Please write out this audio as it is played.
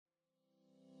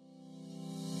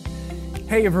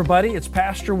Hey everybody, it's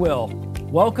Pastor Will.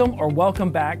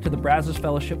 Welcome back to the Brazos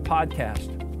Fellowship Podcast.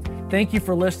 Thank you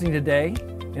for listening today.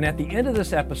 And at the end of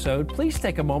this episode, please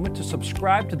take a moment to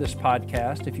subscribe to this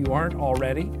podcast if you aren't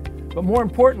already. But more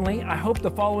importantly, I hope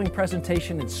the following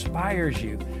presentation inspires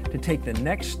you to take the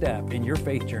next step in your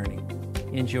faith journey.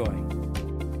 Enjoy.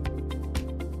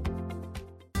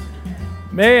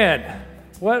 Man,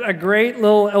 what a great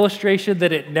little illustration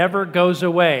that it never goes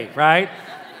away, right?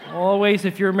 Always,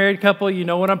 if you're a married couple, you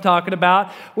know what I'm talking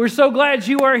about. We're so glad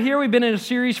you are here. We've been in a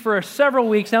series for several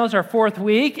weeks now. It's our fourth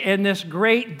week in this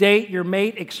great Date Your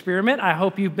Mate experiment. I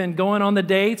hope you've been going on the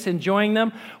dates, enjoying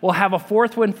them. We'll have a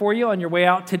fourth one for you on your way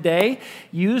out today.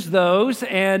 Use those.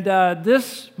 And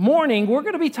this morning, we're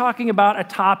going to be talking about a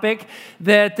topic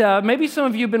that maybe some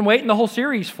of you have been waiting the whole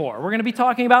series for. We're going to be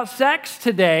talking about sex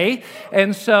today.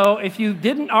 And so if you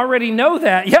didn't already know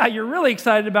that, yeah, you're really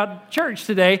excited about church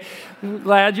today. I'm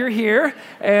glad you're here,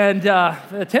 and the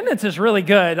attendance is really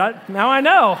good. Now I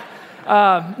know.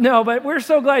 No, but we're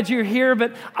so glad you're here.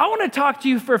 But I want to talk to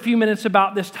you for a few minutes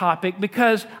about this topic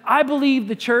because I believe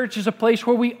the church is a place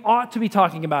where we ought to be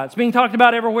talking about it. It's being talked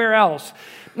about everywhere else.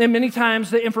 And many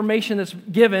times the information that's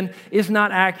given is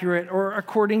not accurate or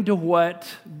according to what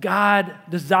God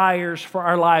desires for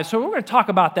our lives. So we're going to talk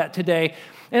about that today.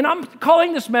 And I'm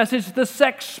calling this message the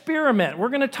Sex Experiment. We're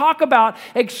going to talk about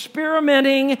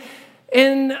experimenting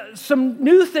in some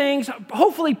new things,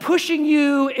 hopefully pushing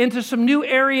you into some new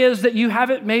areas that you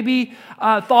haven't maybe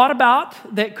thought about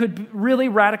that could really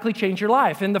radically change your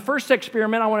life. And the first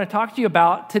experiment I want to talk to you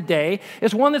about today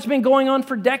is one that's been going on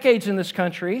for decades in this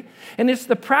country. And it's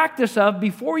the practice of,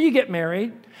 before you get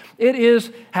married, it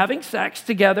is having sex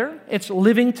together. It's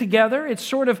living together. It's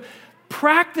sort of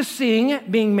practicing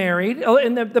being married.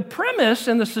 And the premise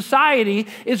in the society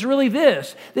is really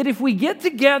this, that if we get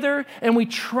together and we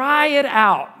try it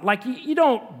out, like you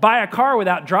don't buy a car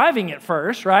without driving it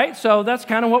first, right? So that's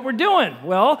kind of what we're doing.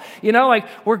 Well, like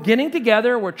we're getting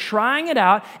together, we're trying it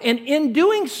out, and in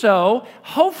doing so,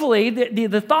 hopefully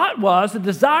the thought was, the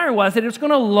desire was that it's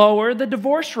going to lower the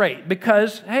divorce rate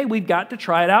because, hey, we've got to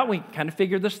try it out. We kind of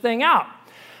figured this thing out.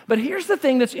 But here's the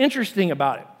thing that's interesting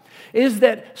about it. Is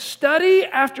that study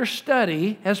after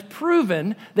study has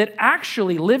proven that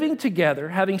actually living together,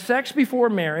 having sex before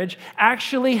marriage,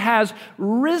 actually has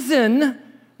risen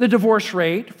the divorce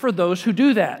rate for those who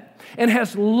do that and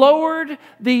has lowered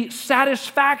the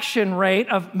satisfaction rate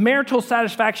of marital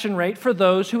satisfaction rate for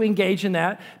those who engage in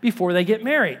that before they get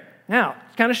married. Now,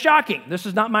 it's kind of shocking. This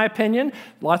is not my opinion.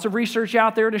 Lots of research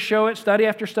out there to show it. Study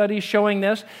after study is showing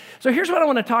this. So here's what I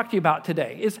want to talk to you about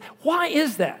today is why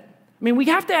is that? I mean, we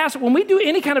have to ask, when we do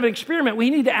any kind of an experiment,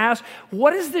 we need to ask,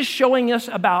 what is this showing us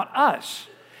about us?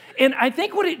 And I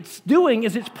think what it's doing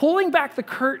is it's pulling back the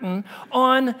curtain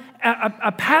on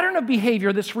a pattern of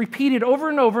behavior that's repeated over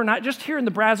and over, not just here in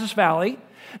the Brazos Valley,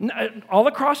 all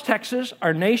across Texas,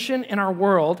 our nation, and our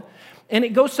world. And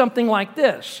it goes something like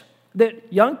this.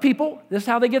 That young people, this is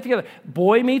how they get together.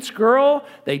 Boy meets girl,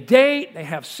 they date, they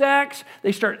have sex,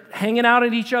 they start hanging out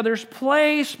at each other's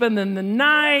place, spending the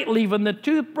night, leaving the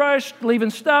toothbrush, leaving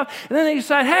stuff, and then they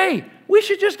decide, hey, we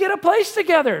should just get a place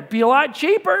together. It'd be a lot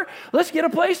cheaper. Let's get a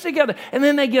place together. And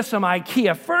then they get some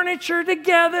IKEA furniture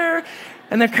together,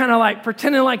 and they're kind of like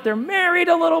pretending like they're married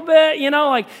a little bit,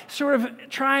 like sort of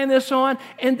trying this on.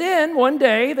 And then one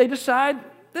day they decide,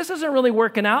 this isn't really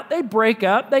working out. They break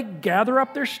up, they gather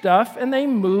up their stuff, and they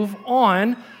move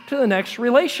on to the next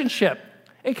relationship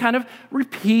and kind of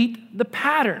repeat the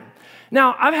pattern.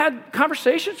 Now, I've had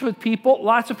conversations with people,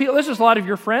 lots of people. This is a lot of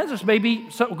your friends. This may be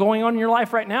something going on in your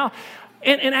life right now.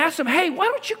 And ask them, hey, why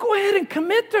don't you go ahead and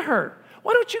commit to her?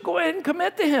 Why don't you go ahead and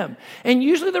commit to him? And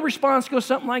usually the response goes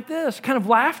something like this, kind of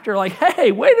laughter, like,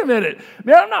 hey, wait a minute.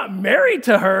 Man, I'm not married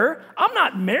to her. I'm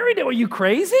not married to her. Are you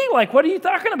crazy? Like, what are you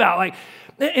talking about? Like,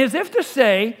 as if to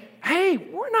say, hey,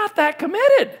 we're not that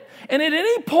committed. And at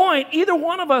any point, either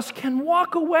one of us can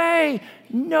walk away.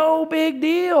 No big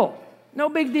deal. No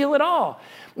big deal at all.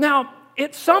 Now,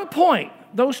 at some point,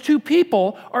 those two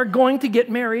people are going to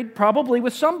get married, probably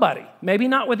with somebody. Maybe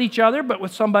not with each other, but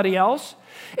with somebody else.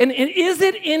 And is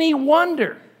it any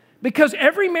wonder? Because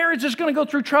every marriage is going to go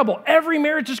through trouble. Every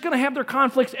marriage is going to have their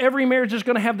conflicts. Every marriage is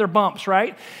going to have their bumps,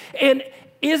 right? And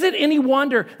is it any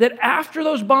wonder that after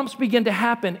those bumps begin to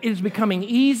happen, it is becoming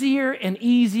easier and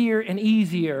easier and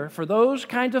easier for those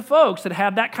kinds of folks that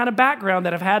have that kind of background,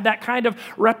 that have had that kind of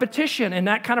repetition and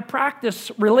that kind of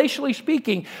practice, relationally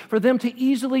speaking, for them to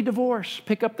easily divorce,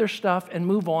 pick up their stuff, and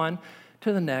move on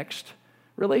to the next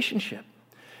relationship.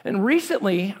 And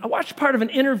recently, I watched part of an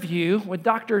interview with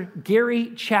Dr. Gary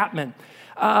Chapman.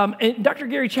 And Dr.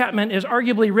 Gary Chapman has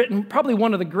arguably written probably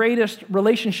one of the greatest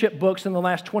relationship books in the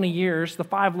last 20 years, The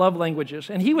 5 Love Languages.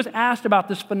 And he was asked about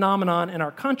this phenomenon in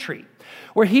our country,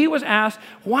 where he was asked,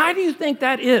 why do you think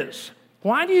that is?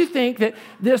 Why do you think that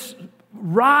this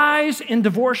rise in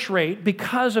divorce rate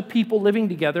because of people living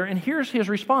together? And here's his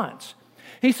response.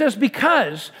 He says,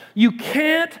 because you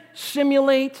can't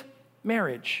simulate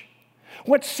marriage.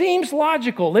 What seems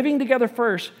logical, living together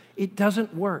first, it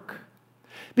doesn't work.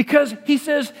 Because he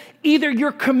says, either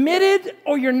you're committed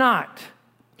or you're not.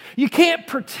 You can't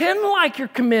pretend like you're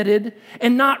committed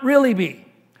and not really be.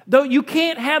 Though you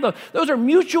can't have those. Those are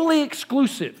mutually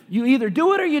exclusive. You either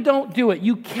do it or you don't do it.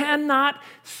 You cannot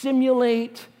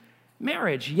simulate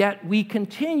marriage. Yet we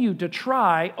continue to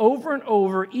try over and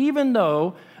over, even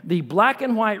though the black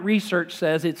and white research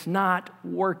says it's not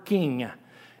working.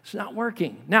 It's not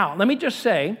working. Now, let me just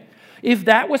say, if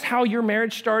that was how your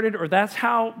marriage started, or that's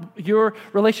how your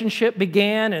relationship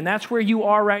began, and that's where you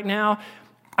are right now,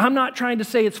 I'm not trying to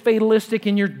say it's fatalistic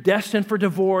and you're destined for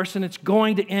divorce and it's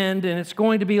going to end and it's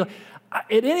going to be...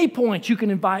 At any point, you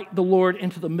can invite the Lord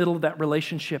into the middle of that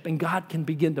relationship, and God can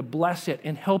begin to bless it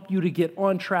and help you to get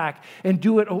on track and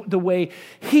do it the way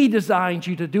He designed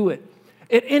you to do it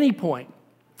at any point.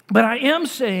 But I am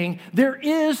saying there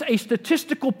is a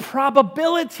statistical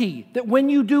probability that when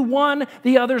you do one,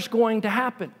 the other's going to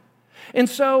happen. And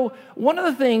so one of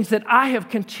the things that I have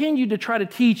continued to try to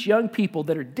teach young people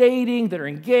that are dating, that are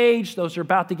engaged, those who are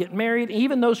about to get married,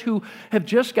 even those who have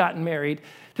just gotten married,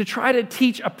 to try to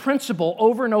teach a principle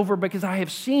over and over, because I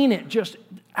have seen it just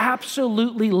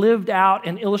absolutely lived out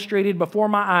and illustrated before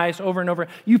my eyes over and over.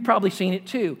 You've probably seen it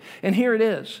too. And here it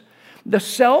is. The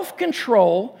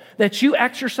self-control that you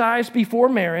exercise before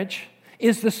marriage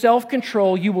is the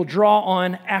self-control you will draw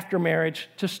on after marriage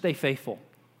to stay faithful.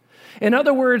 In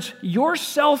other words, your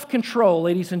self-control,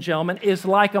 ladies and gentlemen, is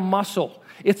like a muscle.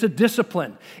 It's a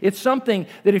discipline. It's something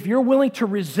that if you're willing to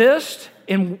resist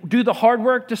and do the hard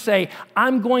work to say,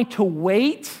 I'm going to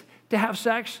wait to have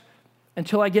sex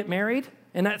until I get married,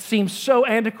 and that seems so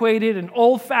antiquated and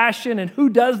old-fashioned, and who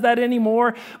does that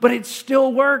anymore? But it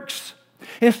still works.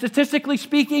 And statistically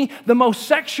speaking, the most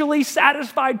sexually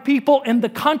satisfied people in the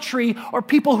country are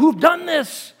people who've done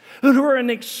this, who are an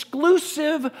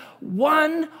exclusive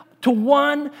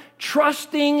one-to-one,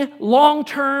 trusting,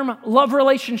 long-term love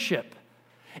relationship.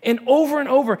 And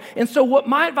over. And so what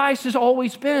my advice has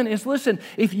always been is, listen,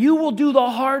 if you will do the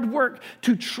hard work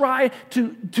to try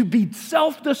to be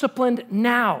self-disciplined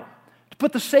now, to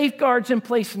put the safeguards in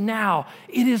place now,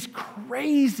 it is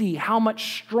crazy how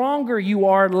much stronger you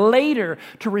are later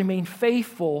to remain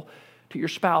faithful to your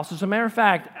spouse. As a matter of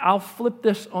fact, I'll flip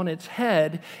this on its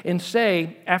head and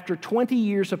say, after 20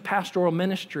 years of pastoral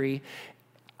ministry,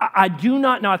 I do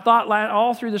not know. I thought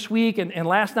all through this week and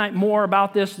last night more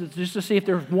about this, just to see if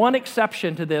there's one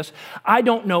exception to this. I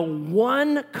don't know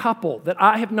one couple that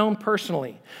I have known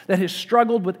personally that has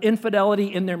struggled with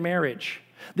infidelity in their marriage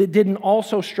that didn't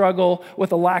also struggle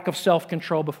with a lack of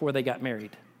self-control before they got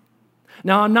married.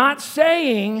 Now, I'm not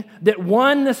saying that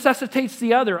one necessitates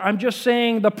the other. I'm just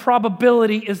saying the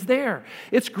probability is there.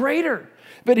 It's greater.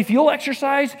 But if you'll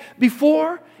exercise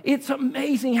before, it's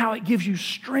amazing how it gives you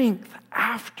strength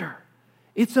after.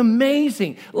 It's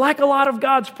amazing. Like a lot of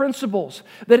God's principles,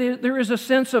 that there is a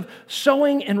sense of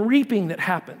sowing and reaping that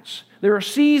happens. There are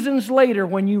seasons later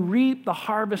when you reap the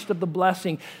harvest of the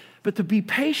blessing. But to be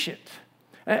patient.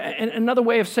 And another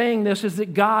way of saying this is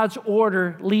that God's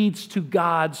order leads to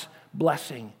God's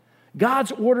blessing.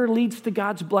 God's order leads to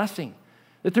God's blessing.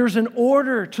 That there's an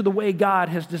order to the way God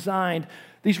has designed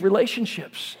these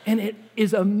relationships. And it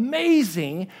is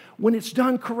amazing when it's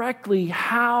done correctly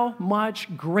how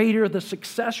much greater the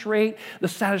success rate, the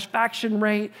satisfaction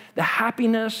rate, the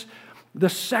happiness, the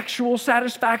sexual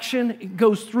satisfaction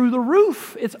goes through the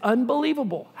roof. It's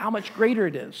unbelievable how much greater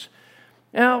it is.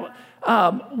 Now,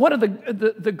 one of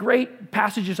the great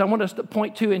passages I want us to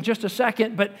point to in just a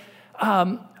second, but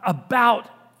about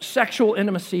sexual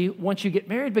intimacy once you get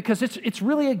married, because it's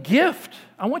really a gift.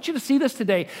 I want you to see this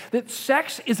today, that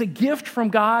sex is a gift from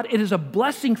God. It is a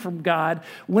blessing from God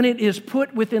when it is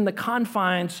put within the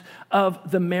confines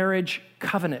of the marriage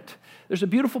covenant. There's a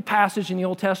beautiful passage in the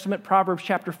Old Testament, Proverbs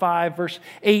chapter 5, verse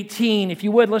 18. If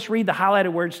you would, let's read the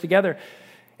highlighted words together.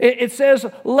 It says,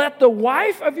 let your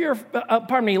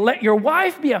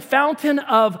wife be a fountain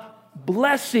of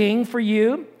blessing for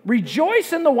you.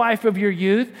 Rejoice in the wife of your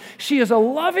youth. She is a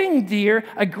loving deer,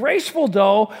 a graceful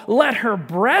doe. Let her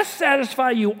breast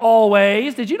satisfy you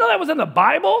always. Did you know that was in the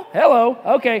Bible? Hello.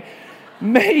 Okay.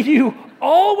 May you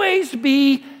always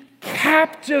be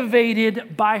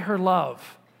captivated by her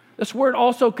love. This word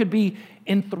also could be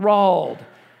enthralled.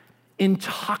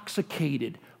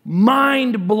 intoxicated,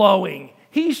 mind-blowing.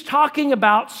 He's talking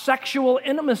about sexual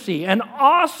intimacy, an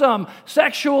awesome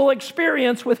sexual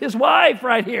experience with his wife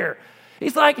right here.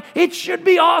 He's like, it should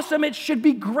be awesome, it should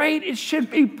be great, it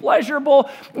should be pleasurable,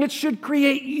 it should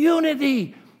create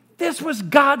unity. This was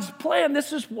God's plan.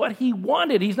 This is what he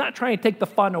wanted. He's not trying to take the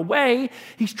fun away.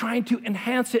 He's trying to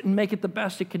enhance it and make it the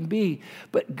best it can be.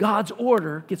 But God's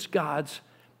order gets God's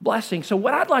blessing. So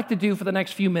what I'd like to do for the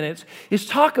next few minutes is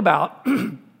talk about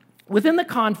within the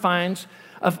confines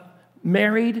of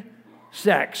married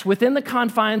sex, within the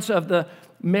confines of the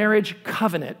marriage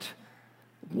covenant,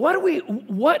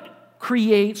 what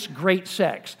creates great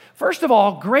sex? First of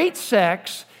all, great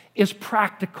sex is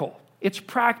practical. It's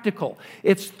practical.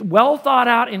 It's well thought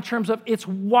out in terms of it's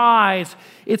wise,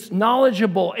 it's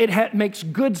knowledgeable, it makes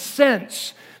good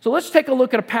sense. So let's take a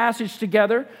look at a passage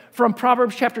together from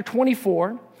Proverbs chapter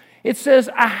 24. It says,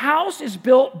 a house is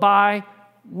built by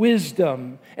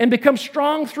wisdom and becomes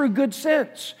strong through good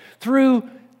sense. Through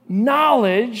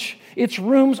knowledge, its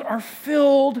rooms are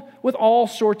filled with all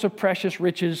sorts of precious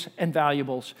riches and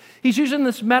valuables. He's using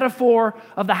this metaphor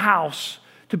of the house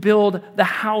to build the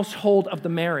household of the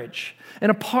marriage.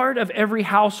 And a part of every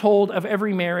household, of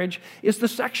every marriage, is the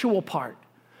sexual part.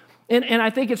 And I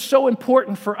think it's so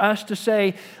important for us to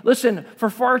say, listen, for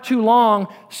far too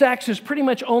long, sex has pretty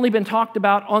much only been talked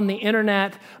about on the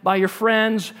internet, by your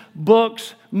friends,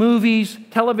 books, movies,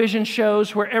 television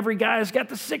shows, where every guy's got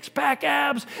the six-pack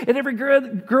abs, and every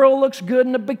girl looks good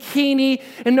in a bikini,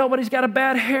 and nobody's got a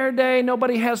bad hair day,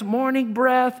 nobody has morning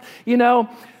breath,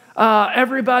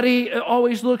 everybody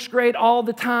always looks great all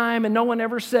the time, and no one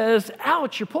ever says,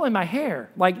 ouch, you're pulling my hair.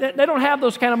 Like, they don't have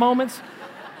those kind of moments.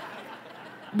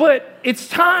 But it's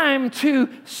time to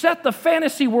set the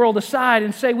fantasy world aside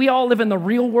and say we all live in the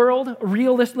real world.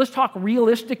 Let's talk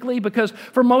realistically, because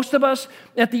for most of us,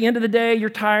 at the end of the day, you're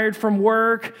tired from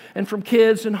work and from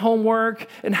kids and homework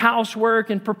and housework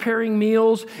and preparing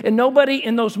meals. And nobody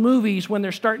in those movies, when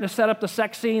they're starting to set up the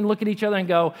sex scene, look at each other and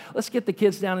go, let's get the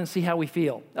kids down and see how we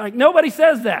feel. Like, nobody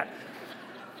says that.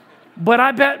 But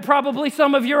I bet probably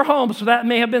some of your homes, so that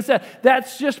may have been said.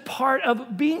 That's just part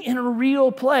of being in a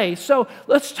real place. So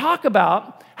let's talk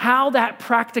about how that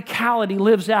practicality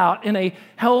lives out in a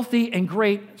healthy and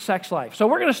great sex life. So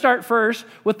we're going to start first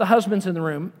with the husbands in the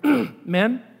room.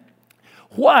 Men,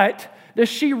 what does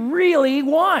she really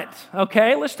want?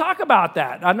 Okay, let's talk about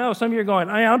that. I know some of you are going,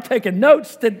 I'm taking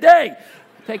notes today.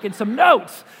 Taking some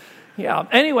notes. Yeah,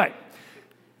 anyway.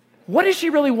 What does she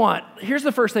really want? Here's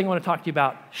the first thing I want to talk to you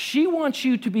about. She wants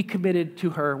you to be committed to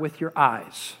her with your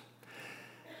eyes.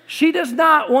 She does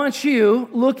not want you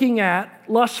looking at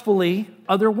lustfully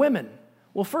other women.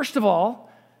 Well, first of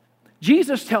all,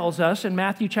 Jesus tells us in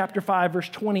Matthew chapter 5, verse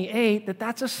 28, that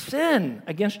that's a sin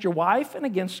against your wife and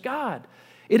against God.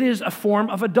 It is a form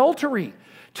of adultery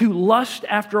to lust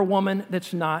after a woman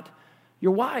that's not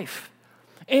your wife.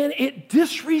 And it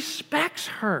disrespects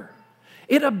her.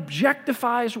 It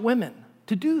objectifies women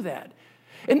to do that.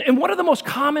 And one of the most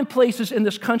common places in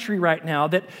this country right now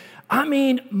that,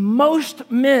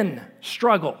 most men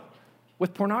struggle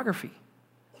with pornography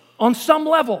on some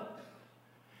level.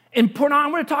 And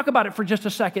I'm going to talk about it for just a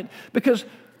second, because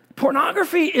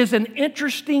pornography is an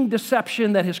interesting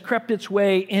deception that has crept its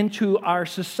way into our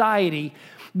society,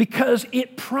 because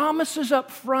it promises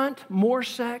up front more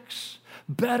sex,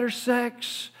 better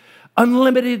sex,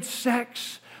 unlimited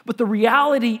sex. But the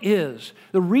reality is,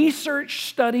 the research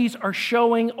studies are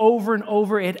showing over and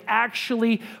over, it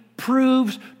actually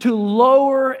proves to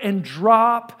lower and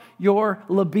drop your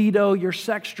libido, your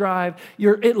sex drive.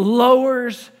 It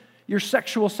lowers your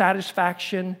sexual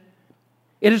satisfaction.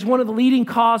 It is one of the leading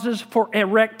causes for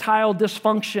erectile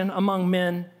dysfunction among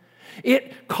men.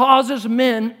 It causes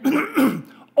men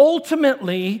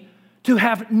ultimately to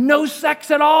have no sex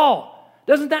at all.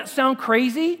 Doesn't that sound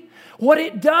crazy? What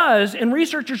it does, and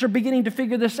researchers are beginning to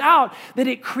figure this out, that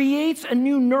it creates a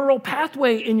new neural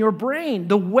pathway in your brain.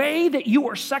 The way that you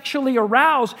are sexually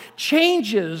aroused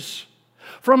changes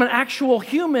from an actual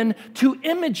human to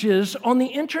images on the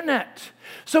internet.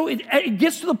 So it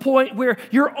gets to the point where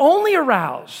you're only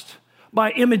aroused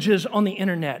by images on the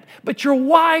internet, but your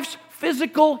wife's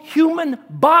physical human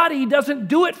body doesn't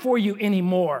do it for you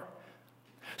anymore.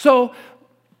 So,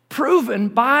 proven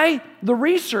by the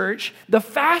research, the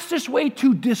fastest way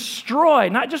to destroy,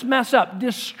 not just mess up,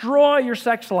 destroy your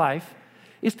sex life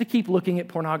is to keep looking at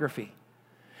pornography.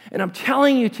 And I'm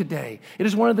telling you today, it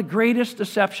is one of the greatest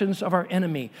deceptions of our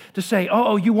enemy to say,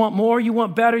 oh, you want more, you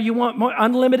want better, you want more,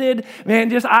 unlimited,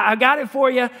 man, I got it for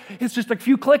you. It's just a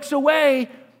few clicks away.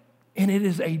 And it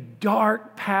is a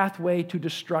dark pathway to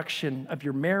destruction of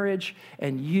your marriage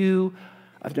and you.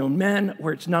 I've known men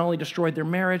where it's not only destroyed their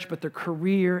marriage, but their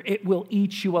career. It will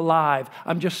eat you alive.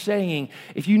 I'm just saying,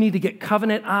 if you need to get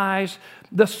Covenant Eyes,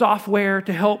 the software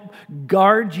to help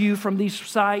guard you from these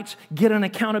sites, get an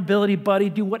accountability buddy,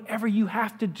 do whatever you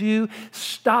have to do,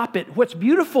 stop it. What's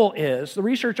beautiful is, the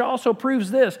research also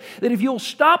proves this, that if you'll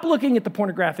stop looking at the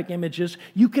pornographic images,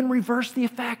 you can reverse the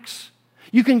effects.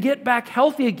 You can get back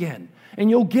healthy again. And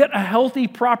you'll get a healthy,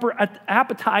 proper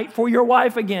appetite for your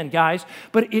wife again, guys.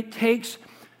 But it takes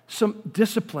some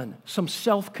discipline, some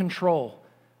self-control.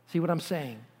 See what I'm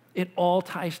saying? It all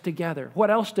ties together.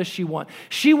 What else does she want?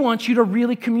 She wants you to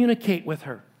really communicate with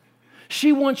her.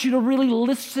 She wants you to really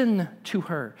listen to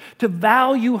her, to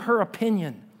value her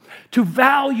opinion, to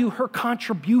value her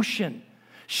contribution.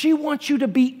 She wants you to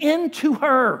be into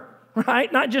her,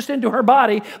 right? Not just into her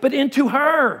body, but into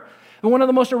her. And one of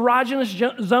the most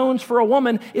erogenous zones for a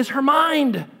woman is her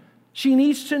mind. She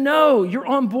needs to know you're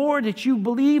on board, that you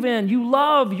believe in, you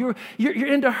love, you're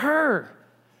into her.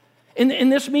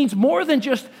 And this means more than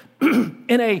just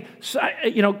in a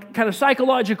kind of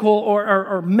psychological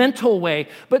or mental way,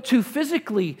 but to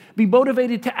physically be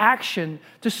motivated to action,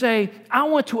 to say, I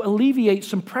want to alleviate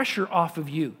some pressure off of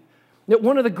you. That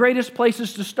one of the greatest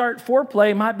places to start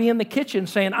foreplay might be in the kitchen,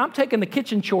 saying, I'm taking the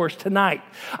kitchen chores tonight.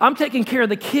 I'm taking care of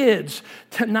the kids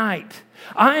tonight.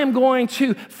 I am going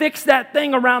to fix that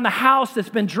thing around the house that's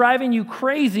been driving you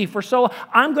crazy for so long.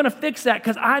 I'm going to fix that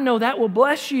because I know that will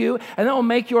bless you and that will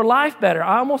make your life better.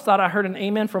 I almost thought I heard an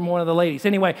amen from one of the ladies.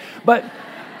 Anyway, but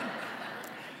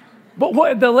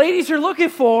what the ladies are looking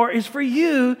for is for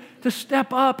you to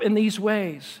step up in these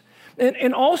ways.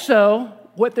 And also,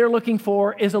 what they're looking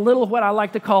for is a little what I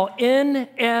like to call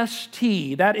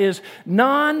NST. That is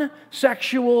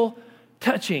non-sexual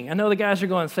touching. I know the guys are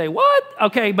going to say, what?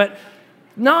 Okay, but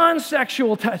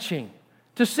non-sexual touching.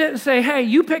 To sit and say, hey,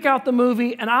 you pick out the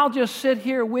movie and I'll just sit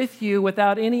here with you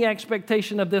without any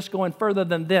expectation of this going further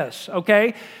than this,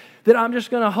 okay? That I'm just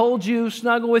going to hold you,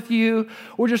 snuggle with you.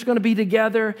 We're just going to be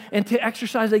together. And to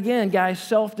exercise, again, guys,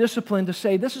 self-discipline to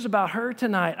say, this is about her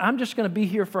tonight. I'm just going to be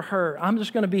here for her. I'm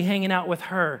just going to be hanging out with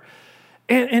her.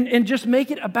 And just make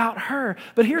it about her.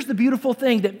 But here's the beautiful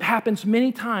thing that happens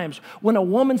many times. When a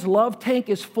woman's love tank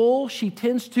is full, she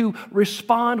tends to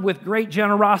respond with great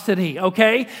generosity,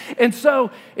 okay? And so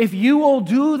if you will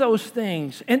do those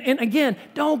things, and again,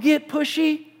 don't get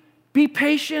pushy, be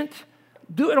patient,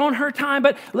 do it on her time,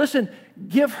 but listen,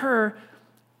 give her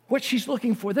what she's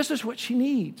looking for. This is what she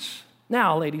needs.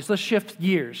 Now, ladies, let's shift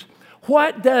gears.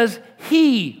 What does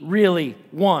he really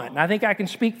want? And I think I can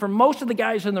speak for most of the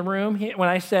guys in the room when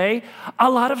I say a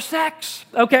lot of sex,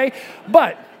 okay?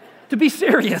 But to be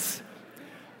serious,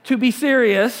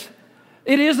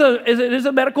 it is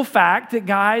a medical fact that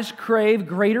guys crave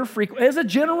greater frequency. As a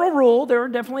general rule, there are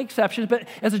definitely exceptions, but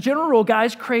as a general rule,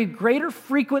 guys crave greater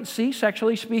frequency,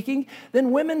 sexually speaking,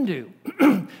 than women do.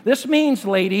 This means,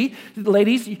 ladies,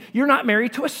 you're not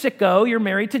married to a sicko, you're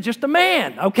married to just a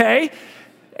man, okay?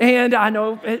 And I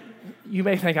know you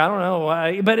may think, I don't know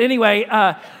why, but anyway,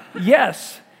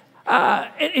 yes.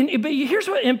 But here's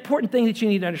what important thing that you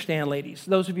need to understand, ladies,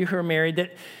 those of you who are married,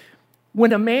 that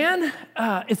when a man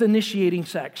is initiating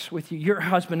sex with you, your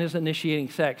husband is initiating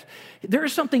sex, there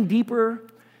is something deeper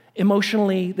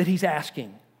emotionally that he's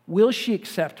asking. Will she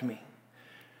accept me?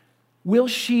 Will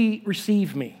she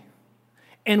receive me?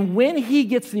 And when he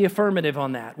gets the affirmative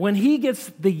on that, when he gets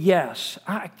the yes,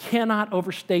 I cannot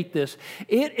overstate this,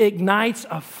 it ignites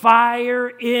a fire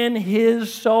in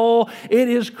his soul. It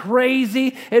is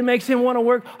crazy. It makes him want to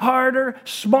work harder,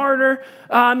 smarter.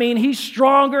 He's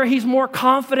stronger. He's more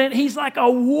confident. He's like a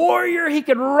warrior. He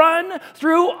could run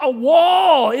through a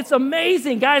wall. It's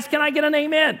amazing. Guys, can I get an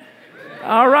amen?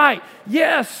 All right.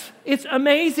 Yes, it's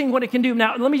amazing what it can do.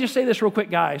 Now, let me just say this real quick,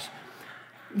 guys.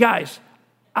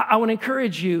 I want to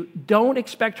encourage you, don't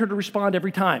expect her to respond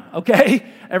every time, okay?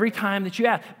 Every time that you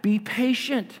ask. Be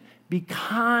patient, be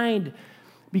kind,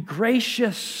 be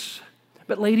gracious.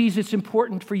 But ladies, it's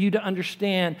important for you to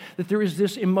understand that there is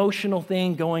this emotional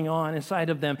thing going on inside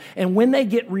of them. And when they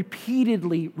get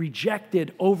repeatedly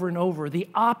rejected over and over, the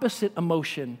opposite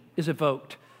emotion is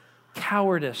evoked.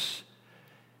 Cowardice,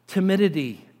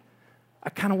 timidity. I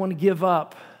kind of want to give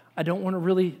up. I don't want to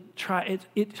really try.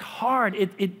 It's hard.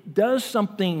 It does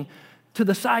something to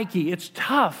the psyche. It's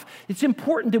tough. It's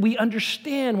important that we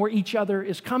understand where each other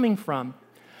is coming from.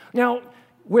 Now,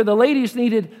 where the ladies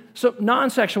needed some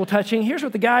non-sexual touching, here's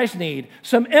what the guys need.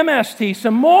 Some MST,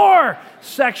 some more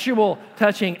sexual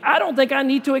touching. I don't think I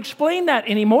need to explain that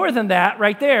any more than that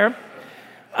right there.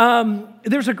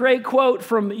 There's a great quote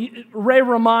from Ray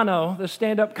Romano, the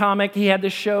stand-up comic. He had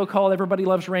this show called Everybody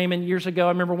Loves Raymond years ago. I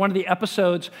remember one of the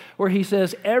episodes where he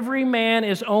says, every man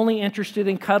is only interested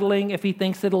in cuddling if he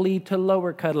thinks it'll lead to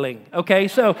lower cuddling. Okay,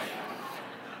 so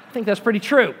I think that's pretty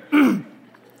true.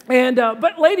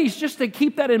 But ladies, just to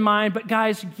keep that in mind, but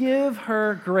guys, give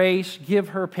her grace, give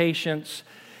her patience.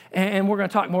 And we're going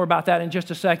to talk more about that in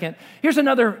just a second. Here's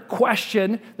another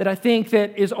question that I think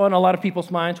that is on a lot of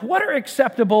people's minds. What are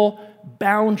acceptable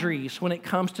boundaries when it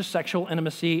comes to sexual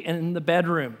intimacy in the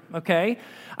bedroom? Okay?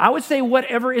 I would say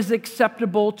whatever is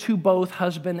acceptable to both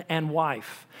husband and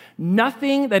wife.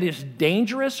 Nothing that is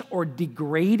dangerous or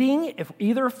degrading. If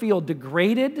either feel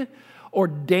degraded or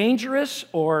dangerous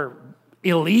or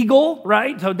illegal,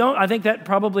 right? So I think that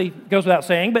probably goes without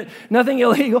saying, but nothing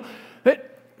illegal.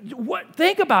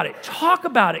 Think about it. Talk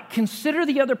about it. Consider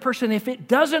the other person. If it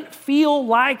doesn't feel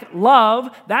like love,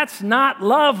 that's not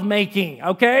love making,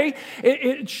 okay?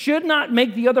 It should not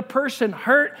make the other person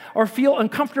hurt or feel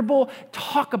uncomfortable.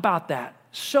 Talk about that.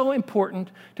 So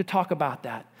important to talk about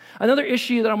that. Another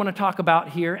issue that I want to talk about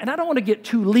here, and I don't want to get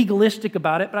too legalistic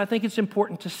about it, but I think it's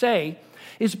important to say,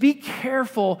 is be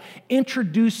careful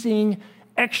introducing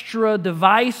extra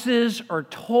devices or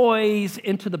toys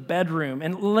into the bedroom.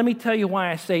 And let me tell you why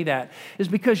I say that. Is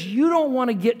because you don't want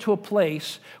to get to a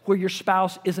place where your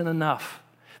spouse isn't enough.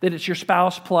 That it's your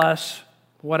spouse plus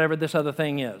whatever this other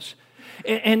thing is.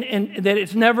 And that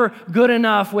it's never good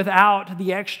enough without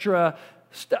the extra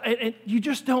stuff. And you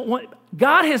just don't want...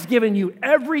 God has given you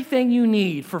everything you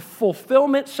need for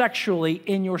fulfillment sexually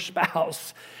in your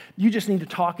spouse. You just need to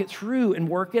talk it through and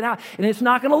work it out. And it's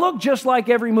not going to look just like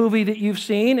every movie that you've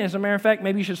seen. As a matter of fact,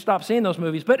 maybe you should stop seeing those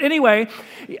movies. But anyway,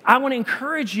 I want to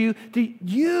encourage you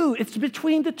it's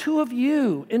between the two of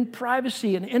you in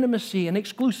privacy and intimacy and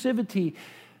exclusivity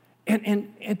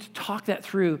and to talk that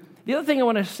through. The other thing I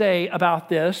want to say about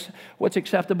this, what's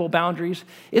acceptable boundaries,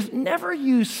 is never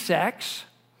use sex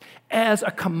as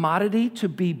a commodity to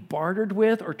be bartered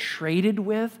with or traded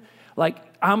with. Like,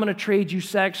 I'm going to trade you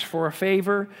sex for a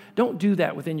favor. Don't do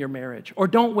that within your marriage. Or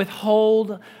don't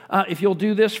withhold, if you'll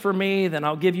do this for me, then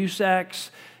I'll give you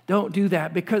sex. Don't do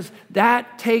that, because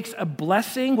that takes a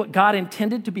blessing, what God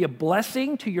intended to be a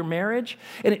blessing to your marriage,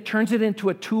 and it turns it into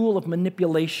a tool of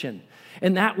manipulation.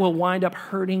 And that will wind up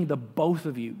hurting the both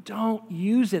of you. Don't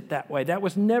use it that way. That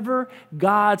was never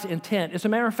God's intent. As a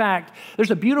matter of fact,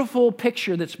 there's a beautiful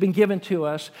picture that's been given to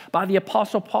us by the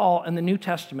Apostle Paul in the New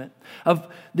Testament of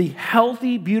the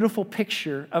healthy, beautiful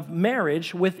picture of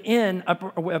marriage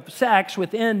of sex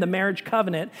within the marriage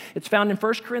covenant. It's found in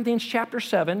 1 Corinthians chapter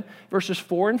 7, verses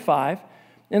 4 and 5.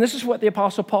 And this is what the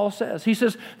Apostle Paul says. He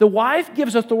says, the wife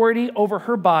gives authority over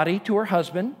her body to her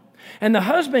husband, and the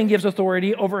husband gives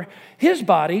authority over his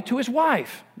body to his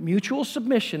wife. Mutual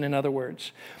submission, in other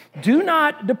words. Do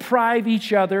not deprive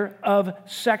each other of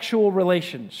sexual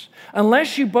relations,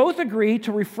 unless you both agree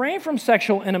to refrain from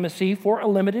sexual intimacy for a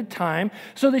limited time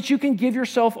so that you can give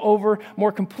yourself over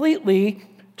more completely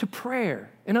to prayer.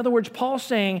 In other words, Paul's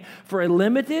saying for a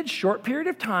limited, short period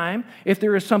of time, if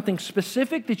there is something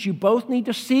specific that you both need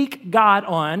to seek God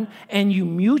on and you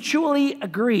mutually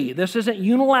agree, this isn't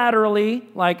unilaterally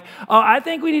like, oh, I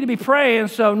think we need to be praying,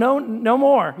 so no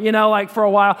more, like for a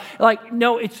while. Like,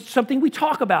 no, it's something we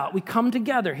talk about. We come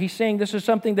together. He's saying this is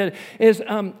something that is,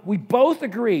 we both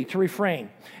agree to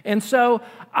refrain. And so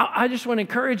I just want to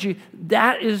encourage you,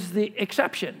 that is the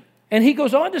exception. And he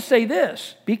goes on to say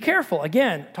this, be careful,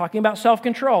 again, talking about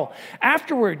self-control.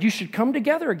 Afterward, you should come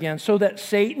together again so that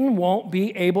Satan won't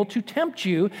be able to tempt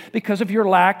you because of your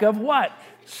lack of what?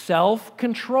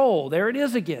 Self-control. There it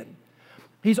is again.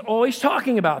 He's always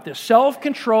talking about this.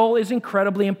 Self-control is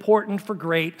incredibly important for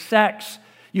great sex.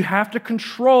 You have to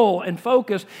control and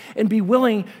focus and be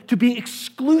willing to be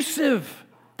exclusive.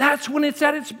 That's when it's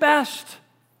at its best,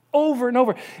 over and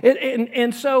over.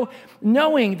 And so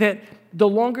knowing that the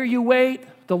longer you wait,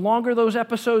 the longer those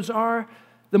episodes are,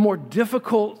 the more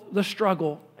difficult the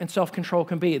struggle and self-control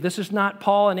can be. This is not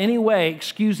Paul in any way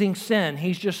excusing sin.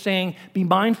 He's just saying, be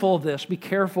mindful of this, be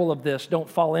careful of this, don't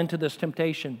fall into this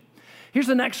temptation. Here's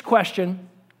the next question.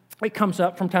 It comes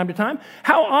up from time to time.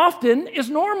 How often is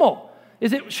normal?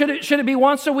 Should it be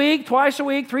once a week, twice a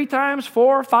week, 3 times,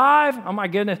 4, 5? Oh my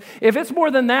goodness. If it's more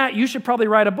than that, you should probably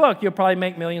write a book. You'll probably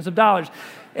make millions of dollars.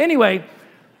 Anyway,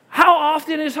 how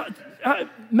often is...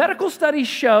 medical studies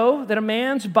show that a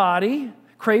man's body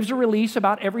craves a release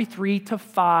about every 3 to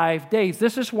 5 days.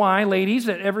 This is why, ladies,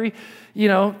 that every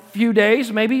few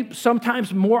days, maybe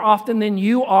sometimes more often than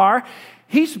you are,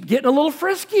 he's getting a little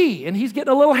frisky and he's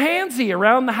getting a little handsy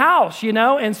around the house,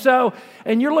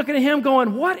 and you're looking at him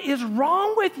going, what is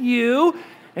wrong with you?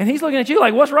 And he's looking at you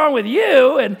like, what's wrong with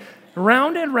you? And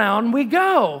round we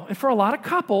go. And for a lot of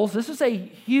couples, this is a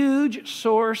huge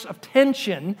source of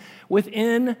tension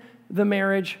within the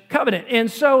marriage covenant. And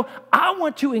so I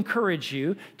want to encourage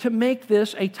you to make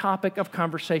this a topic of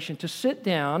conversation, to sit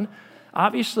down,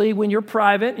 obviously when you're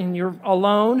private and you're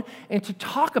alone, and to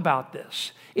talk about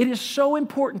this. It is so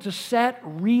important to set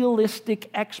realistic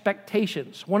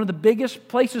expectations. One of the biggest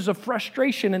places of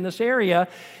frustration in this area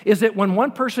is that when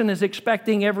one person is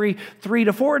expecting every 3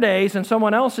 to 4 days and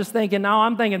someone else is thinking, now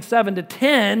I'm thinking 7 to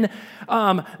 10,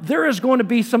 there is going to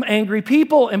be some angry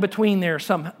people in between there at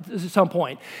some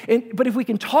point. But if we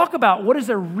can talk about what is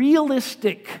a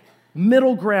realistic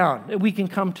middle ground that we can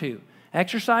come to,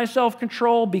 exercise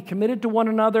self-control, be committed to one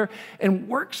another, and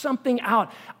work something out.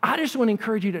 I just want to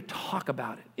encourage you to talk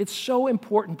about it. It's so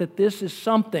important that this is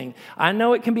something. I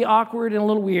know it can be awkward and a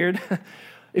little weird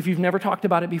if you've never talked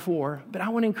about it before, but I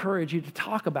want to encourage you to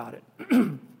talk about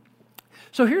it.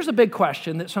 So here's a big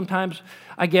question that sometimes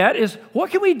I get is,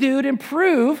 what can we do to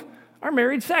improve our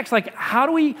married sex? Like, how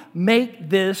do we make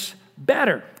this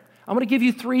better? I'm going to give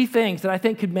you 3 things that I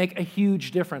think could make a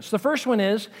huge difference. The first one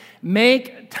is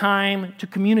make time to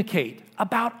communicate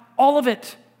about all of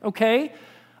it, okay?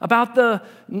 About the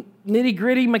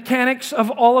nitty-gritty mechanics of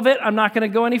all of it. I'm not going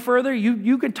to go any further.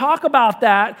 You can talk about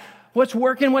that, what's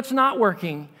working, what's not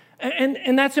working.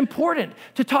 And that's important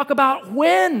to talk about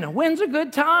when. When's a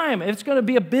good time? If it's going to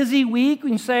be a busy week,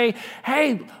 we can say,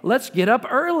 hey, let's get up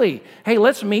early. Hey,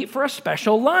 let's meet for a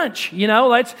special lunch. You know,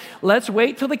 let's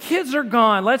wait till the kids are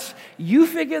gone. You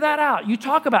figure that out. You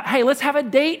talk about, hey, let's have a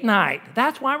date night.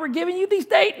 That's why we're giving you these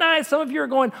date nights. Some of you are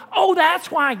going, oh,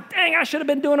 that's why. Dang, I should have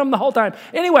been doing them the whole time.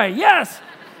 Anyway, yes,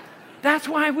 that's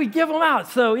why we give them out.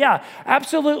 So yeah,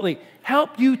 absolutely.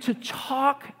 Help you to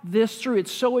talk this through.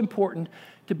 It's so important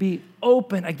to be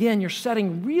open. Again, you're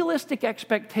setting realistic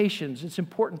expectations. It's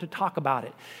important to talk about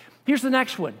it. Here's the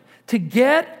next one. To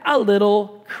get a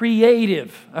little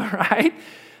creative, all right?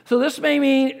 So this may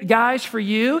mean, guys, for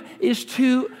you, is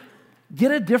to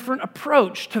get a different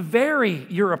approach, to vary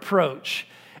your approach,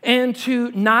 and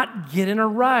to not get in a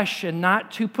rush and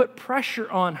not to put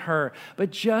pressure on her, but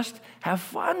just have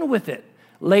fun with it.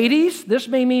 Ladies, this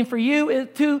may mean for you is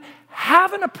to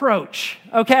have an approach,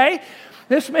 okay?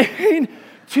 This may mean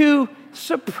to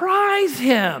surprise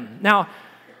him. Now,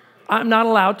 I'm not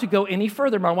allowed to go any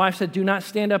further. My wife said, do not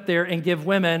stand up there and give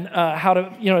women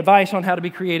advice on how to be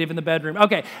creative in the bedroom.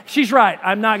 Okay, she's right.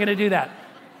 I'm not going to do that.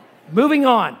 Moving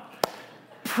on.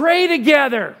 Pray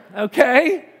together,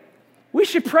 okay? We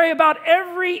should pray about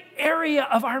every area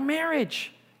of our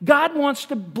marriage. God wants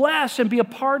to bless and be a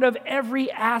part of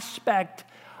every aspect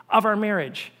of our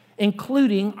marriage,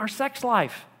 including our sex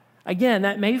life. Again,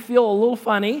 that may feel a little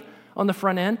funny on the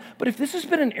front end, but if this has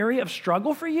been an area of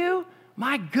struggle for you,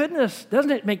 my goodness,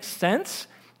 doesn't it make sense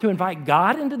to invite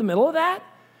God into the middle of that?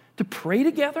 To pray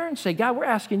together and say, God, we're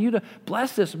asking you to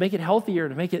bless this, make it healthier,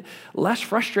 to make it less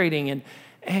frustrating,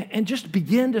 and just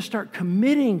begin to start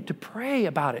committing to pray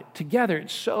about it together.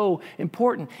 It's so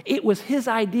important. It was his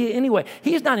idea anyway.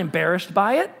 He's not embarrassed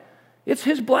by it. It's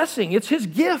his blessing. It's his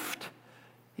gift,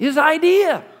 his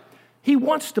idea. He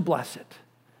wants to bless it.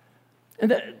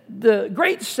 And the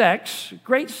great sex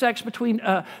between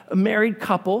a married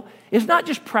couple is not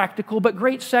just practical, but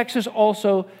great sex is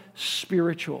also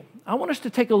spiritual. I want us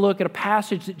to take a look at a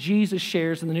passage that Jesus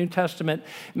shares in the New Testament,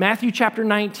 Matthew chapter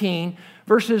 19,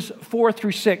 verses 4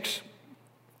 through 6.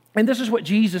 And this is what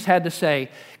Jesus had to say,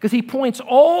 because he points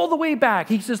all the way back.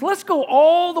 He says, let's go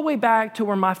all the way back to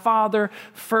where my Father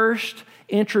first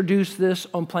introduced this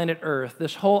on planet Earth,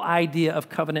 this whole idea of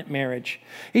covenant marriage.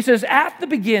 He says, at the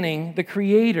beginning, the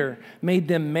Creator made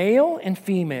them male and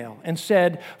female and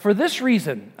said, for this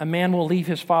reason, a man will leave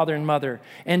his father and mother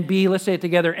and be, let's say it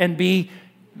together, and be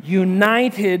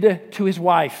united to his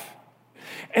wife.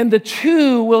 And the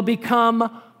two will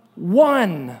become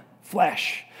one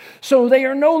flesh. So they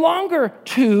are no longer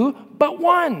two, but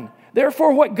one.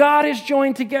 Therefore, what God has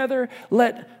joined together,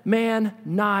 let man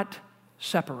not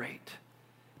separate.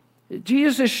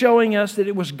 Jesus is showing us that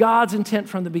it was God's intent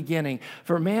from the beginning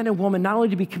for man and woman not only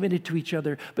to be committed to each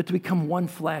other, but to become one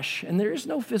flesh. And there is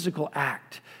no physical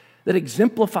act that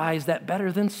exemplifies that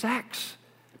better than sex.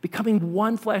 Becoming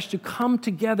one flesh, to come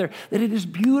together, that it is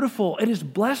beautiful, it is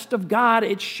blessed of God,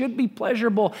 it should be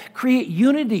pleasurable, create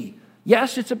unity.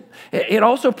 Yes, it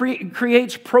also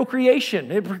creates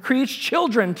procreation. It creates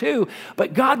children too.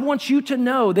 But God wants you to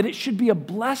know that it should be a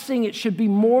blessing. It should be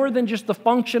more than just the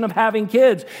function of having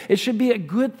kids. It should be a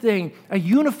good thing, a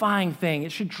unifying thing.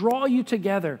 It should draw you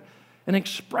together, an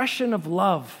expression of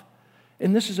love.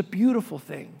 And this is a beautiful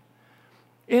thing.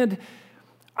 And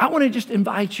I want to just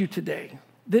invite you today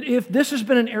that if this has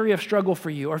been an area of struggle for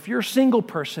you, or if you're a single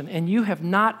person and you have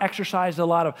not exercised a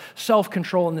lot of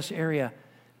self-control in this area,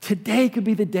 today could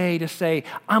be the day to say,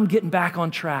 I'm getting back on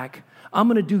track. I'm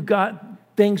going to do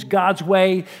things God's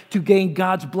way to gain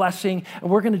God's blessing, and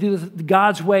we're going to do this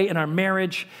God's way in our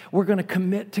marriage. We're going to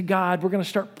commit to God. We're going to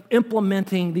start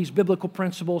implementing these biblical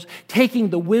principles, taking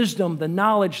the wisdom, the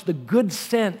knowledge, the good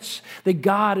sense that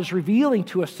God is revealing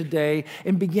to us today,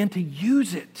 and begin to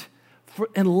use it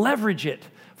and leverage it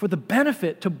for the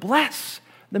benefit to bless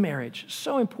the marriage.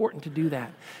 So important to do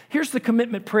that. Here's the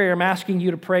commitment prayer I'm asking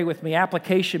you to pray with me,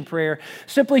 application prayer.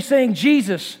 Simply saying,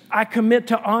 Jesus, I commit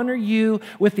to honor you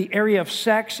with the area of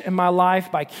sex in my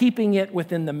life by keeping it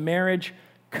within the marriage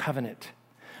covenant.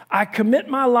 I commit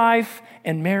my life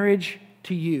and marriage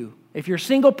to you. If you're a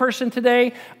single person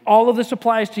today, all of this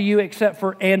applies to you except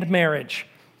for and marriage.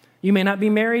 You may not be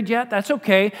married yet. That's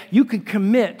okay. You can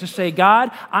commit to say,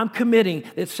 God, I'm committing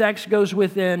that sex goes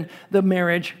within the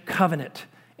marriage covenant.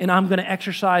 And I'm going to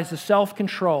exercise the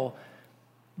self-control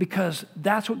because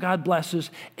that's what God blesses,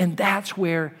 and that's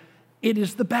where it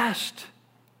is the best,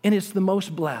 and it's the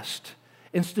most blessed.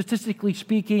 And statistically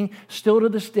speaking, still to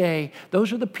this day,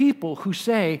 those are the people who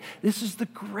say this is the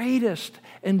greatest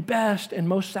and best and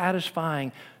most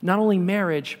satisfying, not only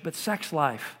marriage, but sex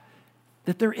life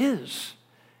that there is.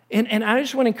 And I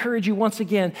just want to encourage you once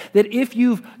again that if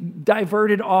you've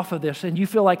diverted off of this and you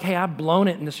feel like, hey, I've blown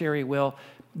it in this area, Will,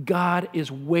 God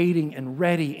is waiting and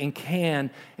ready and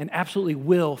can and absolutely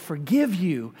will forgive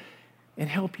you and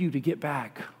help you to get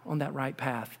back on that right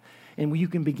path. And you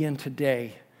can begin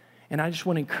today. And I just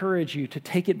want to encourage you to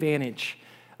take advantage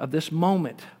of this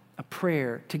moment of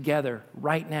prayer together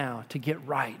right now to get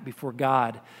right before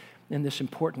God in this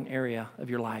important area of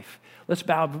your life. Let's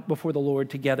bow before the Lord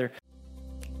together.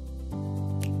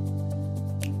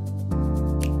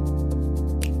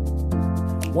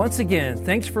 Once again,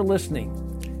 thanks for listening.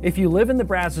 If you live in the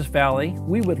Brazos Valley,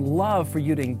 we would love for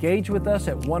you to engage with us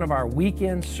at one of our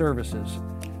weekend services.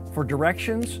 For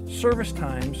directions, service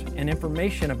times, and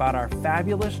information about our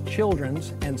fabulous children's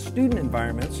and student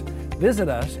environments, visit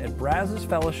us at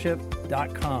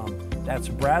brazosfellowship.com. That's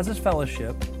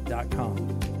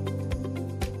brazosfellowship.com.